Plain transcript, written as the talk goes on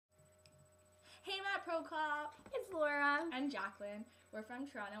Hey Matt Prokop! It's Laura. I'm Jacqueline. We're from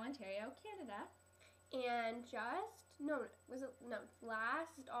Toronto, Ontario, Canada. And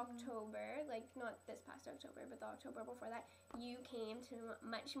last October, like not this past October, but the October before that, you came to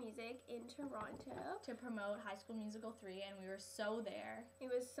Much Music in Toronto. To promote High School Musical 3, and we were so there. It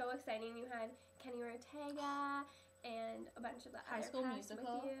was so exciting. You had Kenny Ortega and a bunch of the High other School cast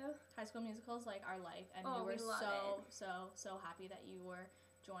Musical. with you. High School Musical is like our life, and Oh, we were we love so happy that you were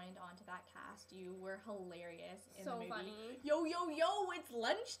joined onto that cast. You were hilarious in So the movie. funny. Yo, it's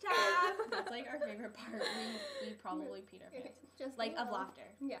lunchtime! That's like our favorite part. We probably peed our pants. Just Like, of laughter.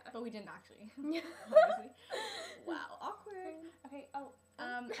 Yeah. But we didn't actually. Obviously. Wow, awkward. Okay,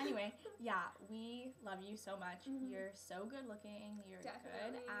 anyway, yeah, we love you so much. You're so good looking, you're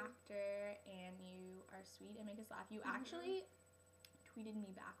Definitely. a good actor, and you are sweet and make us laugh. You actually tweeted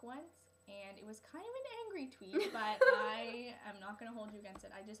me back once, and it was kind of an angry tweet, but I am not going to hold you against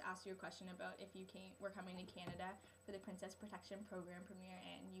it. I just asked you a question about if you were coming to Canada for the Princess Protection Program premiere,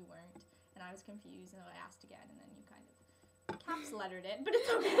 and you weren't, and I was confused, and I asked again, and then you kind of caps lettered it, but it's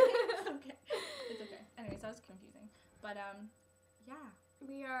okay. It's okay. Anyways, that was confusing. But, yeah.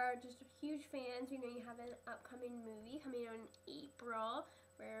 We are just huge fans. We know you have an upcoming movie coming out in April.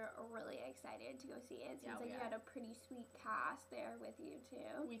 We're really excited to go see it. Seems like you had a pretty sweet cast there with you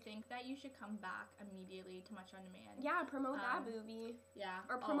too. We think that you should come back immediately to Much On Demand. Yeah, promote that movie. Yeah.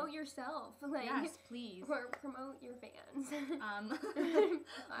 Or promote yourself. Like, yes, please. Or promote your fans.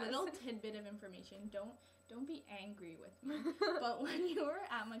 Little tidbit of information. Don't be angry with me. But when you were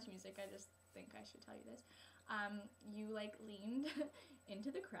at Much Music, I just think I should tell you this. You like leaned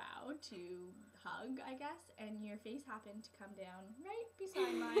into the crowd to hug, I guess, and your face happened to come down right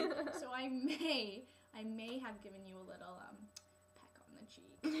beside mine. So I may have given you a little peck on the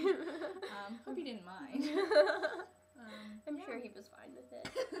cheek. Hope you didn't mind. I'm sure he was fine with it.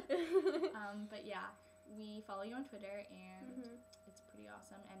 But yeah, we follow you on Twitter, and it's pretty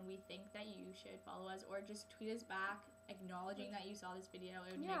awesome, and we think that you should follow us or just tweet us back acknowledging that you saw this video.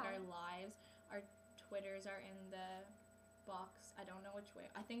 It would make our lives. Our Twitters are in the box. I don't know which way.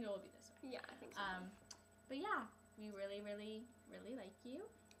 I think it will be this way. Yeah, I think so. But yeah, we really like you.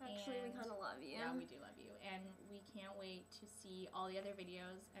 Actually, we kind of love you. Yeah, we do love you, and we can't wait to see all the other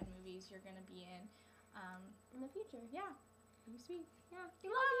videos and movies you're gonna be in the future. Yeah, it'll be sweet. Yeah,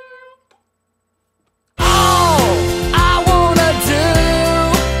 we love you.